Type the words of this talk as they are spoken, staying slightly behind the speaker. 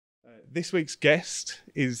This week's guest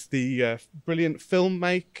is the brilliant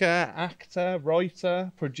filmmaker, actor,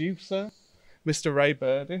 writer, producer, Mr. Ray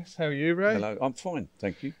Burdis. How are you, Ray? Hello, I'm fine,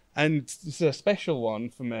 thank you. And it's a special one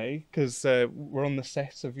for me because we're on the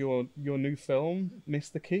set of your new film,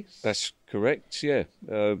 Mr. Kiss. That's correct, yeah.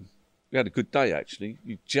 We had a good day, actually.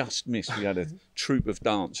 You just missed. We had a troupe of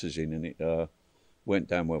dancers in and it went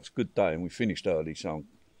down well. It was a good day and we finished early, so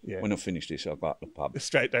when I finish this, I'll go up to the pub.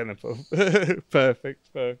 Straight down the pub. Perfect.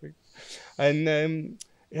 And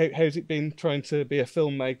how's it been trying to be a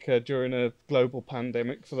filmmaker during a global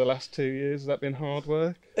pandemic for the last 2 years? Has that been hard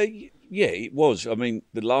work? Yeah, it was. I mean,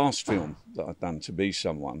 the last film that I'd done, To Be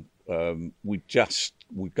Someone, we just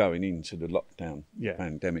were going into the lockdown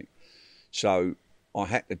pandemic. So I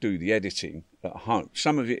had to do the editing at home.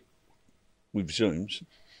 Some of it with Zooms,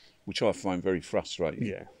 which I find very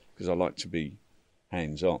frustrating because I like to be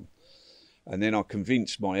hands-on. And then I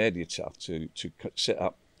convinced my editor to set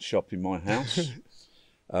up shop in my house,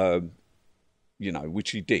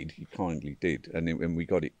 which he did, he kindly did, and we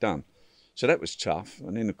got it done. So that was tough.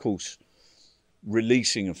 And then, of course,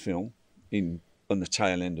 releasing a film on the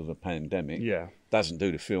tail end of a pandemic doesn't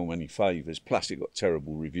do the film any favours. Plus, it got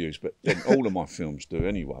terrible reviews, but then all of my films do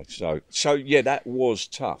anyway. So yeah, that was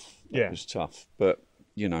tough. That was tough. But,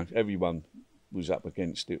 everyone was up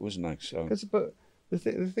against it, wasn't they? So. But the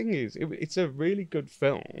thing is, it's a really good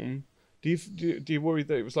film. Do you worry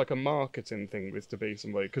that it was like a marketing thing with To Be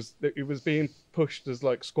Somebody? Because it was being pushed as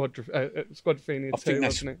like Squadrophenia 2,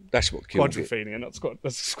 wasn't it? That's what killed Quadrophenia, not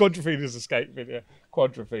Squadrophenia's escape video.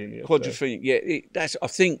 Quadrophenia. Quadrophenia, I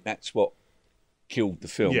think that's what killed the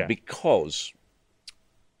film because,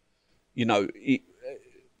 the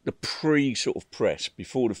sort of press,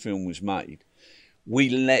 before the film was made, we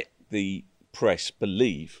let the press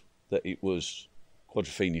believe that it was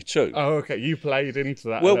Quadrophenia 2. Oh, okay. You played into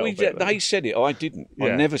that. Well, they said it. I didn't. I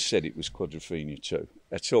never said it was Quadrophenia 2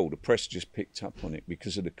 at all. The press just picked up on it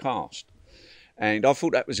because of the cast. And I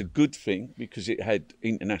thought that was a good thing because it had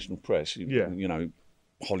international press,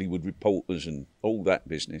 Hollywood reporters and all that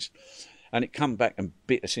business. And it come back and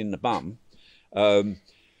bit us in the bum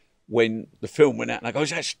when the film went out. And I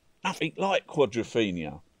goes, that's nothing like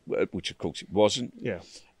Quadrophenia, which of course it wasn't. Yeah.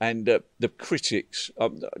 And the critics, I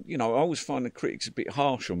always find the critics a bit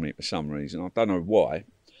harsh on me for some reason. I don't know why,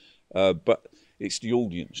 but it's the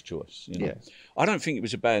audience choice. I don't think it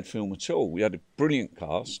was a bad film at all. We had a brilliant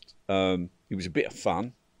cast. It was a bit of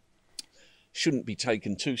fun. Shouldn't be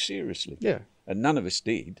taken too seriously. Yeah. And none of us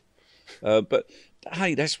did. But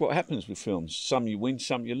hey, that's what happens with films. Some you win,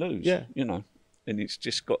 some you lose. Yeah. And it's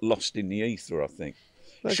just got lost in the ether, I think.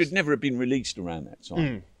 It should never have been released around that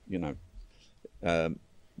time.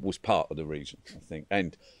 Was part of the reason, I think,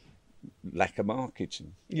 and lack of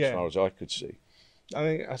marketing, as far as I could see.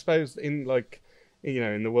 I suppose in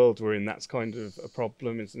in the world we're in, that's kind of a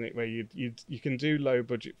problem, isn't it? Where you can do low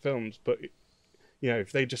budget films, but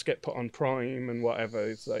if they just get put on Prime and whatever,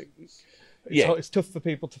 it's like it's tough for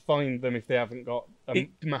people to find them if they haven't got a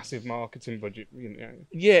massive marketing budget.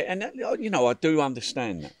 Yeah, and that, I do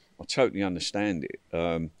understand that. I totally understand it.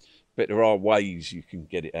 But there are ways you can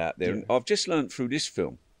get it out there. And I've just learned through this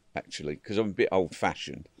film, actually, because I'm a bit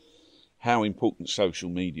old-fashioned, how important social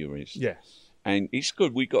media is. Yes. And it's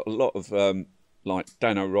good. We got a lot of, like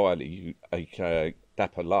Dan O'Reilly, a.k.a.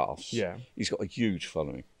 Dapper Laughs. Yeah. He's got a huge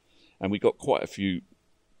following. And we got quite a few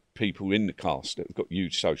people in the cast that have got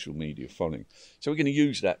huge social media following. So we're going to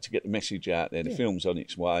use that to get the message out there. The film's on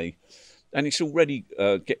its way. And it's already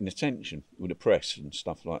getting attention with the press and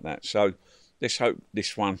stuff like that. So let's hope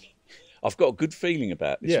this one... I've got a good feeling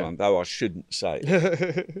about this one, though I shouldn't say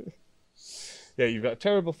it. Yeah, you've got a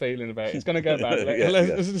terrible feeling about it. It's going to go badly.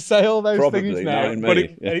 Let's say all those things now, but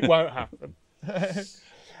it won't happen. But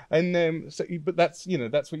that's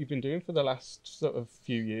what you've been doing for the last sort of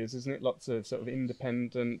few years, isn't it? Lots of sort of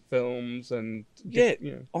independent films and I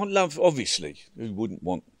love, obviously, who wouldn't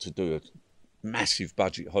want to do a massive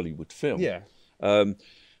budget Hollywood film? Yeah.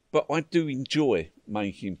 But I do enjoy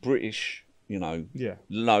making British,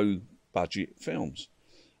 low budget films.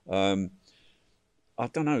 I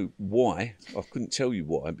don't know why. I couldn't tell you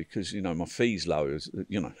why because my fee's low, so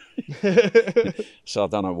I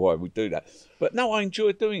don't know why we do that. But no, I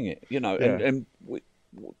enjoy doing it. And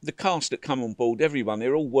the cast that come on board, everyone,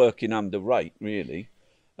 they're all working under rate really,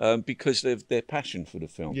 because of their passion for the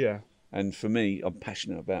film. Yeah. And for me, I'm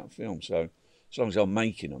passionate about film, so as long as I'm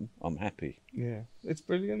making them, I'm happy. Yeah, it's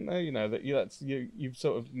brilliant though. That you've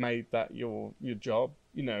sort of made that your job.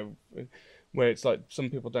 Where it's like some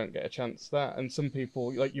people don't get a chance to that, and some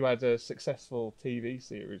people, like you had a successful TV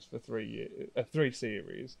series for 3 years, 3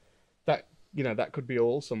 series that you know, that could be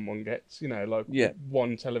all someone gets, you know, like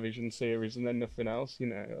one television series and then nothing else, you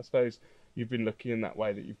know. I suppose you've been lucky in that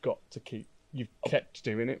way that you've kept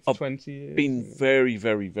doing it for 20 years. Been very,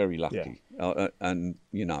 very, very lucky. And,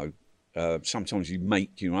 you know, sometimes you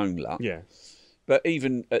make your own luck. Yeah. But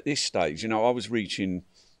even at this stage, you know, I was reaching,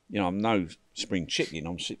 you know, I'm no spring chicken,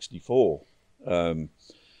 I'm 64. You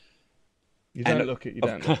don't look it, you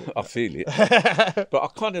don't look it. I feel it. But I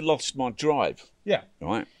kind of lost my drive. Yeah.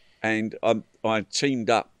 Right? And I teamed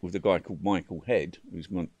up with a guy called Michael Head,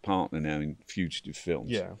 who's my partner now in Fugitive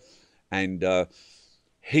Films. Yeah. And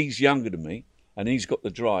he's younger than me, and he's got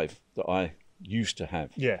the drive that I used to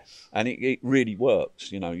have. Yes. And it really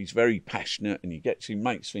works. You know, he's very passionate, and he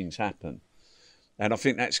makes things happen. And I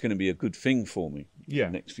think that's going to be a good thing for me in the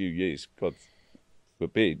next few years. God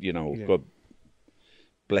forbid, you know, or God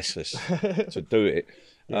bless us to do it.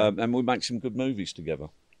 And we'll make some good movies together.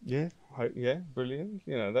 Yeah, brilliant.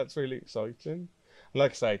 You know, that's really exciting.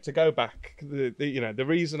 Like I say, to go back, you know, the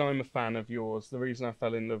reason I'm a fan of yours, the reason I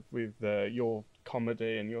fell in love with your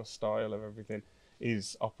comedy and your style of everything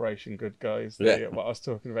is Operation Good Guys, what I was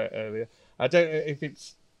talking about earlier. I don't know if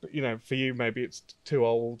it's, you know, for you, maybe it's too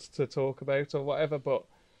old to talk about or whatever, but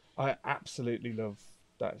I absolutely love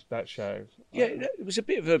that show. Yeah, it was a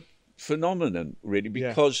bit of a phenomenon, really,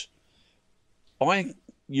 because I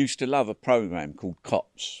used to love a program called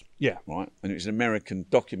Cops. Yeah. Right? And it was an American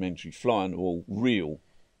documentary, fly on the wall, real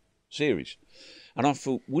series. And I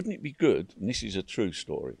thought, wouldn't it be good, and this is a true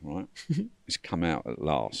story, right? It's come out at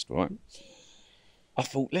last, right? I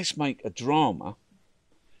thought, let's make a drama,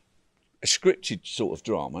 a scripted sort of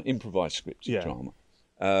drama, improvised scripted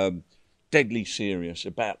drama, deadly serious,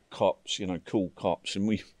 about cops, you know, cool cops. And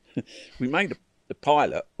we made a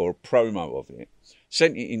pilot or a promo of it,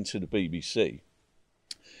 sent it into the BBC.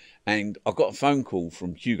 And I got a phone call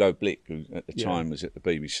from Hugo Blick, who at the time was at the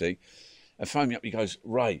BBC, and phoned me up. He goes,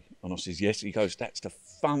 "Ray," and I says, "Yes." He goes, "That's the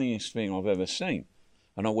funniest thing I've ever seen."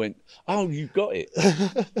 And I went, "Oh, you got it."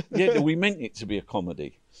 Yeah, we meant it to be a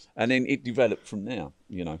comedy, and then it developed from there,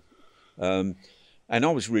 you know. And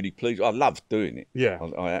I was really pleased. I loved doing it. Yeah,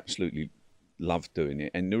 I absolutely loved doing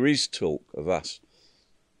it. And there is talk of us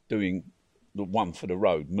doing the One for the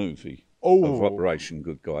Road movie. Of Operation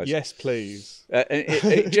Good Guys. Yes, please.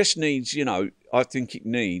 It just needs, you know, I think it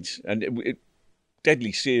needs, and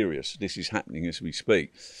deadly serious, this is happening as we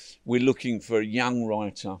speak. We're looking for a young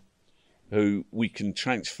writer who we can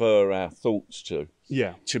transfer our thoughts to.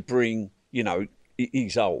 Yeah. To bring, you know,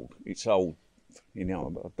 he's old. It's old, you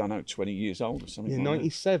know, I don't know, 20 years old or something. Yeah, like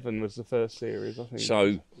 97 was the first series, I think.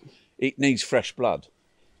 So it needs fresh blood.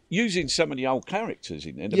 Using some of the old characters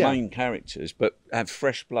in there, the main characters, but have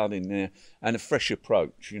fresh blood in there and a fresh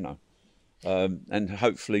approach, you know. And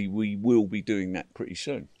hopefully we will be doing that pretty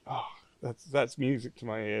soon. Oh, that's music to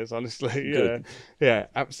my ears, honestly. Good. Yeah,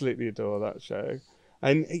 absolutely adore that show.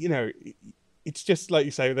 And, you know, it's just like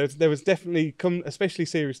you say, there was definitely, especially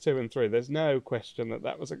series 2 and 3, there's no question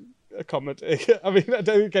that was a comedy. I mean, I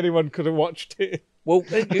don't think anyone could have watched it. Well,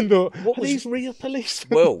 and thought, what was these real police?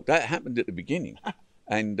 Well, that happened at the beginning.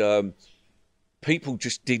 And people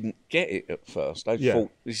just didn't get it at first. They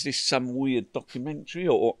thought, is this some weird documentary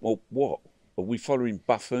or what? Are we following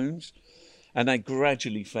buffoons? And they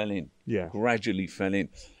gradually fell in. Yeah. Gradually fell in.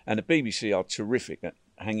 And the BBC are terrific at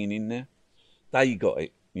hanging in there. They got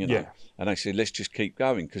it, you know. Yeah. And they said, let's just keep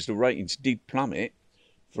going, because the ratings did plummet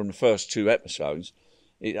from the first 2 episodes.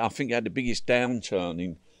 I think it had the biggest downturn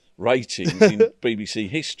in ratings in BBC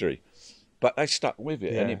history. But they stuck with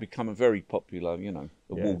it, and it became a very popular, you know,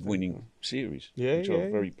 award-winning series, which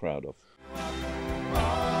I'm very proud of.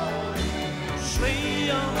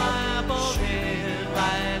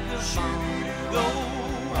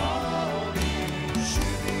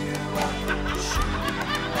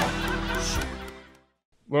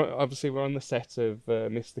 Well, obviously, we're on the set of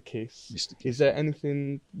Mr. Kiss. Mr. Kiss. Is there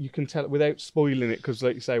anything you can tell without spoiling it? Because,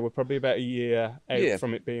 like you say, we're probably about a year out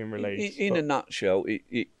from it being released. In a nutshell,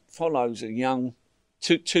 it follows a young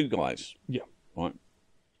two guys. Yeah. Right.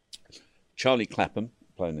 Charlie Clapham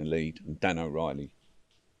playing the lead, and Dan O'Reilly,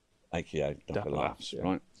 aka Double Laughs,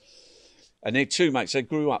 right? And they're 2 mates. They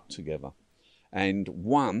grew up together, and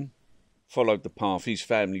one followed the path. His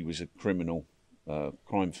family was a criminal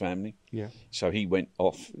crime family. Yeah. So he went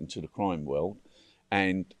off into the crime world,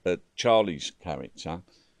 and Charlie's character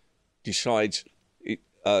decides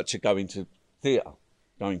to go into theatre,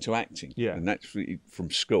 going to acting. Yeah. And that's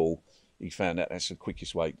from school. He found out that's the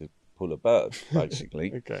quickest way to pull a bird,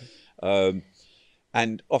 basically. Okay.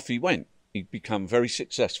 And off he went. He'd become very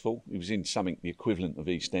successful. He was in something the equivalent of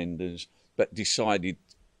EastEnders, but decided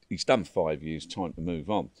he's done 5 years, time to move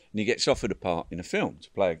on. And he gets offered a part in a film to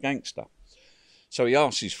play a gangster. So he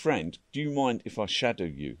asked his friend, "Do you mind if I shadow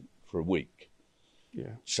you for a week?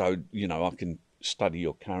 Yeah. So, you know, I can study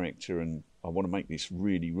your character and I want to make this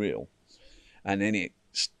really real." And then it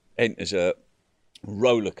enters a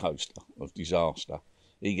roller coaster of disaster.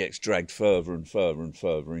 He gets dragged further and further and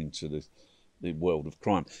further into the world of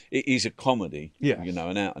crime. It is a comedy, yes. you know,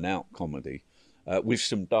 an out-and-out comedy with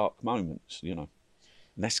some dark moments, you know.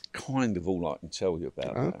 And that's kind of all I can tell you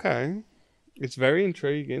about that. Okay. It's very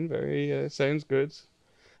intriguing, very, sounds good.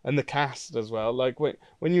 And the cast as well. Like,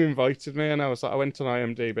 when you invited me and I was like, I went on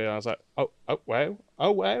IMDb, I was like, oh, wow.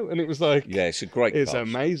 And it was like... Yeah, it's a great It's cast. an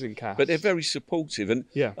amazing cast. But they're very supportive. And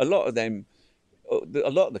yeah. a lot of them,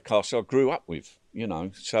 a lot of the cast I grew up with, you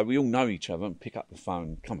know, so we all know each other and pick up the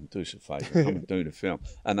phone, come and do us a favour, come and do the film.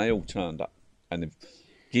 And they all turned up and they've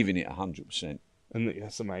given it 100%. And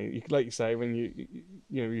that's amazing. Like you say, when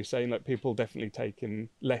you're saying like people definitely taking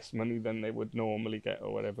less money than they would normally get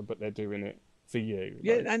or whatever, but they're doing it for you.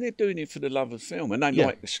 Yeah, like... and they're doing it for the love of film. And they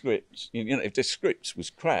like the scripts. You know, if the scripts was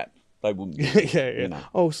crap, they wouldn't do it, yeah. You know.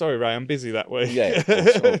 Oh, sorry, Ray, I'm busy that way. Yeah,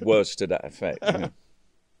 or words to that effect. Yeah.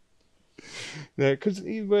 Yeah, because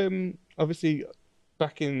you obviously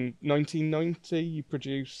back in 1990 you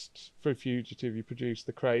produced for Fugitive. You produced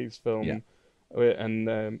the Krays film,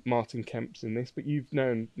 and Martin Kemp's in this. But you've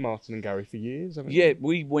known Martin and Gary for years, haven't you? Yeah,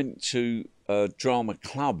 we went to a drama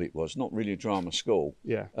club. It was not really a drama school.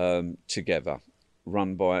 Yeah. Together,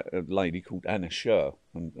 run by a lady called Anna Scher,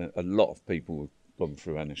 and a lot of people have gone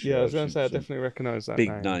through Anna Scher. Yeah, I was going to say I definitely recognise that.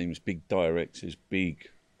 Big names, big directors, big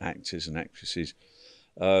actors and actresses.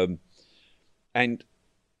 And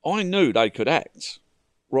I knew they could act.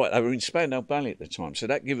 Right, they were in Spandau Ballet at the time, so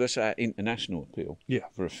that gave us our international appeal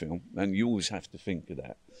for a film, and you always have to think of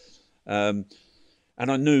that. And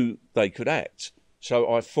I knew they could act, so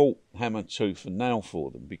I fought hammer, tooth and nail for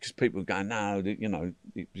them, because people were going, no, you know,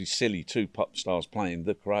 it'd be silly, 2 pop stars playing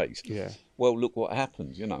the Krays. Yeah. Well, look what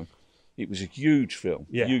happened, you know. It was a huge film,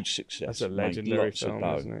 huge success. That's a legendary film,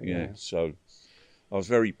 isn't it? Yeah, so I was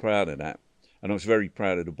very proud of that. And I was very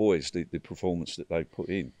proud of the boys, the performance that they put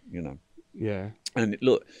in, you know. Yeah. And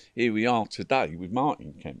look, here we are today with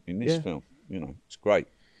Martin Kemp in this film. You know, it's great.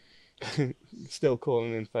 Still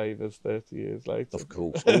calling in favours 30 years later. Of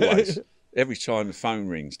course, always. Every time the phone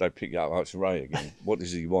rings, they pick it up. Oh, it's Ray again. What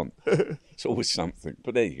does he want? It's always something.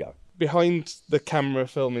 But there you go. Behind the camera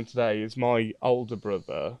filming today is my older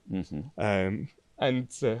brother.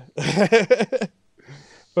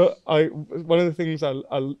 But one of the things I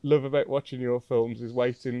love about watching your films is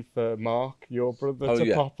waiting for Mark, your brother,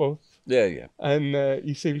 to pop up. Yeah. And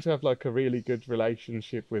you seem to have like a really good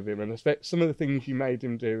relationship with him, and I expect some of the things you made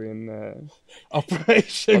him do in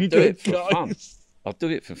Operation Good Guys. I'll do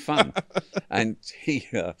it for fun. And he's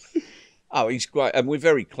great, and we're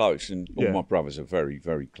very close, and all my brothers are very,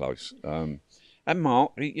 very close. And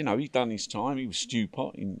Mark, you know, he's done his time. He was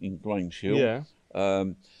Stewpot in Grange Hill. Yeah.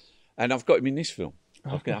 And I've got him in this film.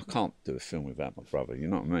 Okay. I can't do a film without my brother, you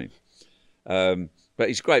know what I mean? But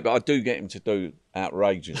he's great, but I do get him to do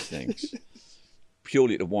outrageous things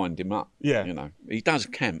purely to wind him up. Yeah. You know, he does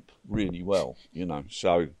camp really well, you know,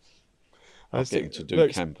 so I get him to do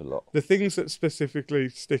camp a lot. The things that specifically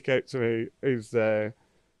stick out to me is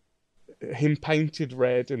him painted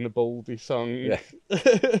red in the Baldy song. Yeah.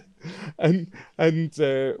 and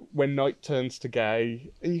when night turns to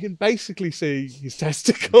gay, and you can basically see his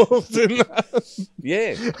testicles in that.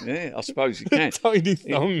 Yeah, I suppose you can. Tiny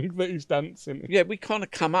thong that he's dancing in. Yeah, we kind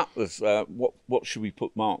of come up with what should we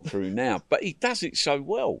put Mark through now, but he does it so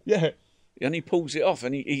well. Yeah. And he pulls it off,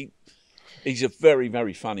 and he's a very,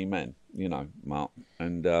 very funny man, you know, Mark,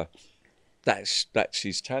 and that's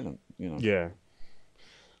his talent, you know. Yeah.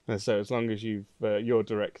 So as long as you're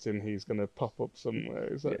directing, he's going to pop up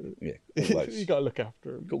somewhere. Is that... Yeah, always. You got to look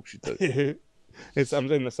after him. Of course you do. I'm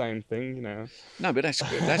doing the same thing, you know. No, but that's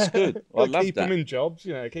good. That's good. I love keep that. Keep them in jobs,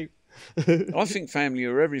 you know. I think family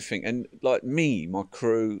are everything, and like me, my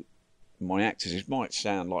crew, my actors. It might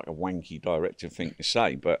sound like a wanky director thing to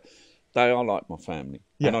say, but they are like my family.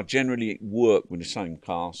 Yeah. And I generally work with the same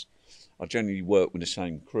cast. I generally work with the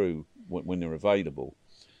same crew when they're available.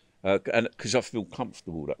 And because I feel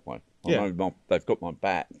comfortable that way. I know they've got my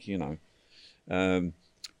back, you know.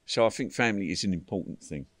 So I think family is an important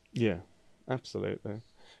thing. Yeah, absolutely.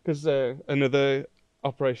 Because another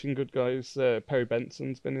Operation Good Guys, Perry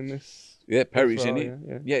Benson's been in this. Yeah, Perry's in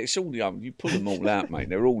it. Yeah, it's all you pull them all out, mate.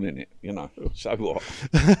 They're all in it, you know. So what?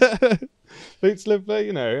 But it's lovely,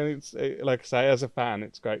 you know, and it's like I say, as a fan,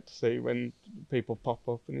 it's great to see when people pop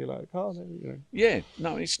up and you're like, oh, you know. Yeah,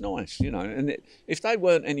 no, it's nice, you know. And if they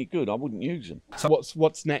weren't any good, I wouldn't use them. So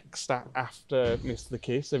what's next after Mr. the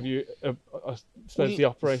Kiss? Have you? I suppose the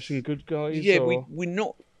Operation Good Guys. Yeah, or...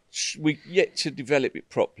 we're yet to develop it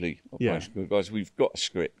properly. Operation Yeah. Good Guys. We've got a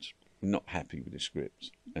script. We're not happy with the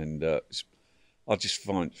script, and I just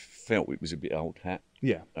felt it was a bit old hat.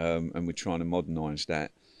 Yeah. And we're trying to modernise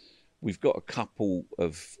that. We've got a couple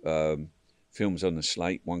of films on the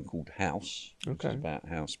slate. One called House, which is about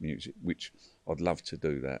house music, which I'd love to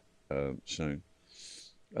do that soon.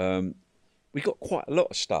 We got quite a lot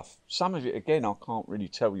of stuff. Some of it, again, I can't really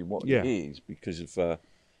tell you what it is because of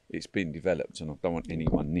it's been developed, and I don't want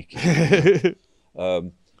anyone nicking it.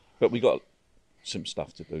 But we got some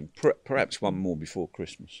stuff to do. Perhaps one more before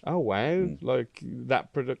Christmas. Oh wow! Like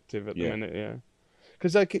that productive at the minute, yeah.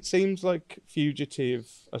 Because like it seems like Fugitive,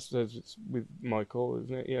 I suppose it's with Michael,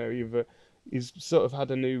 isn't it? You know, he's sort of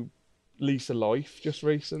had a new lease of life just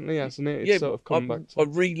recently, hasn't it? It's sort of come back. I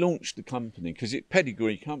relaunched the company because it's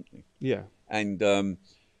Pedigree Company. Yeah. And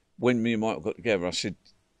when me and Michael got together, I said,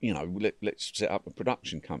 you know, let's set up a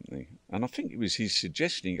production company. And I think it was his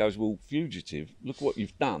suggestion. He goes, well, Fugitive, look what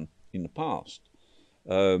you've done in the past.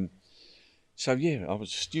 So yeah, I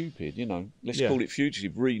was stupid, you know. Let's call it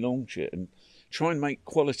Fugitive, relaunch it, and try and make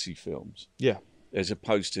quality films. Yeah. As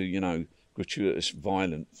opposed to, you know, gratuitous,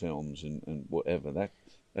 violent films and whatever.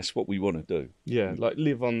 That's what we want to do. Yeah, like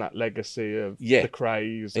live on that legacy of the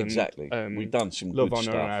Krays. Exactly. We've done some Love, good Honour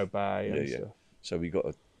stuff. and Obey and stuff. So we got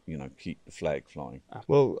to, you know, keep the flag flying.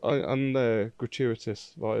 Well, on the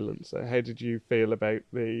gratuitous violence, how did you feel about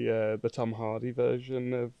the Tom Hardy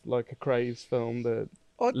version of like a Krays film, The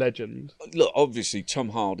Legend? Look, obviously Tom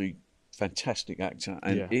Hardy, fantastic actor,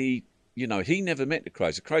 and he, you know, he never met the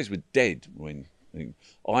Krays. The Krays were dead when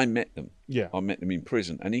I met them. Yeah, I met them in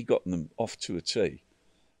prison, and he got them off to a tee.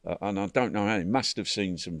 And I don't know how. He must have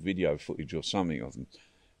seen some video footage or something of them.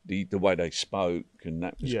 The way they spoke, and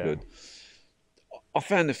that was good. I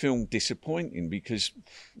found the film disappointing because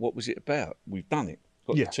what was it about? We've done it.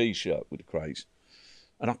 Got the T-shirt with the Krays,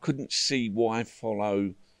 and I couldn't see why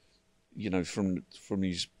follow, you know, from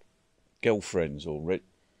his girlfriend's or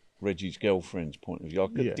Reggie's girlfriend's point of view. I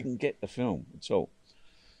didn't get the film at all.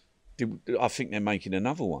 I think they're making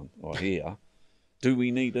another one. I hear. Do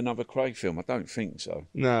we need another Craig film? I don't think so.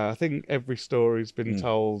 No, I think every story's been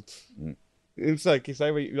told. It's like you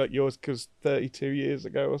say, like yours, because 32 years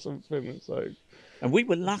ago or something. It's like, and we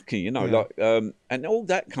were lucky, you know, like, and all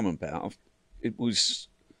that come about. It was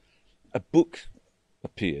a book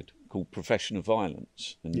appeared called Profession of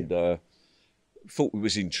Violence, and thought it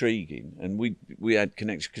was intriguing, and we had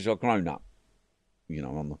connections because I'd grown up, you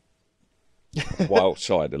know, on the wild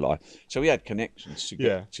side of life, so we had connections to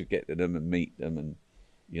get to them and meet them, and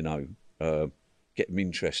you know, get them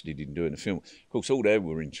interested in doing a film. Of course, all they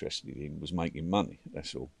were interested in was making money.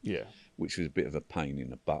 That's all. Yeah, which was a bit of a pain in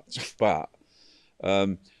the butt. But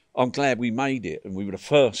I'm glad we made it, and we were the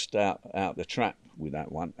first out the trap with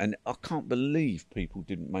that one. And I can't believe people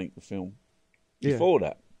didn't make the film before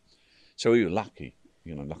that. So we were lucky.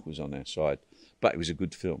 You know, luck was on our side. But it was a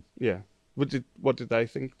good film. Yeah. What did they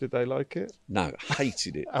think? Did they like it? No,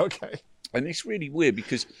 hated it. Okay. And it's really weird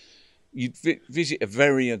because you visit a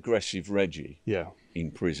very aggressive Reggie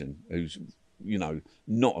in prison who's, you know,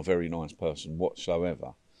 not a very nice person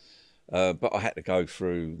whatsoever. But I had to go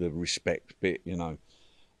through the respect bit, you know.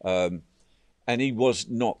 And he was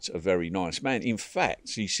not a very nice man. In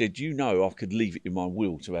fact, he said, you know, I could leave it in my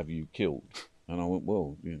will to have you killed. And I went,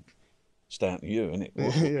 well, it's down to you, isn't it?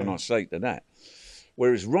 What can I say to that?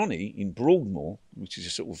 Whereas Ronnie in Broadmoor, which is a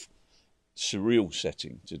sort of surreal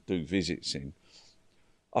setting to do visits in,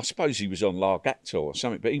 I suppose he was on Actor or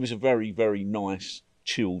something, but he was a very, very nice,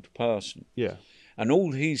 chilled person. Yeah. And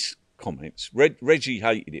all his comments, Reggie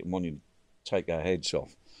hated it and wanted to take our heads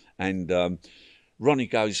off. And Ronnie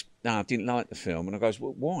goes, no, I didn't like the film. And I goes,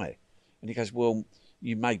 well, why? And he goes, well,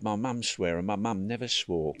 you made my mum swear and my mum never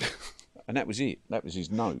swore. And that was it. That was his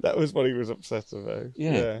note. That was what he was upset about.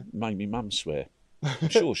 Yeah. Made me mum swear. I'm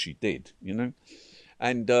sure she did, you know.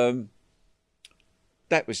 And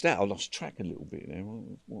that was that. I lost track a little bit there.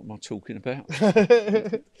 What am I talking about?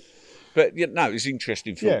 But, no, it was an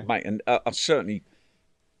interesting film, mate. And I certainly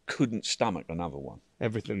couldn't stomach another one.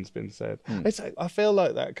 Everything's been said. I feel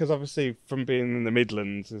like that because obviously from being in the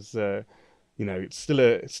Midlands is, you know, it's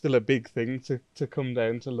still a big thing to come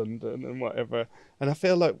down to London and whatever. And I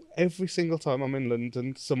feel like every single time I'm in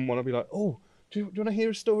London, someone will be like, oh, do you want to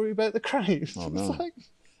hear a story about the Krays? Oh, no. Like,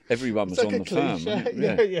 everyone was on the farm.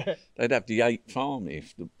 Yeah. They'd have the 8 farm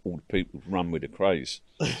if all the people run with the Krays.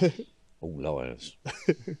 All liars.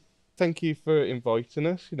 Thank you for inviting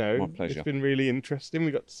us. You know, my pleasure. It's been really interesting.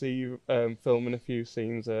 We got to see you filming a few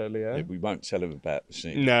scenes earlier. Yeah, we won't tell them about the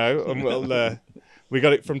scene. No, and we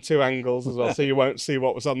got it from 2 angles as well, so you won't see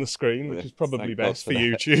what was on the screen, which is probably best for that.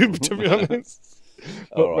 YouTube, to be honest.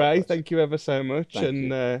 But right, Ray, thank you ever so much, Thank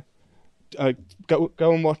and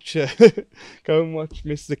go and watch go and watch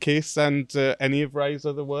Mr. Kiss and any of Ray's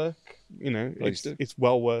other work. You know, it's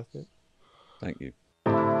well worth it. Thank you.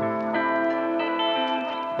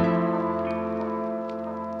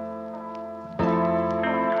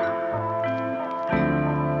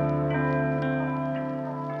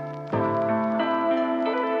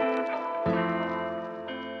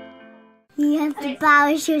 You have to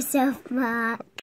embarrass yourself, Mark.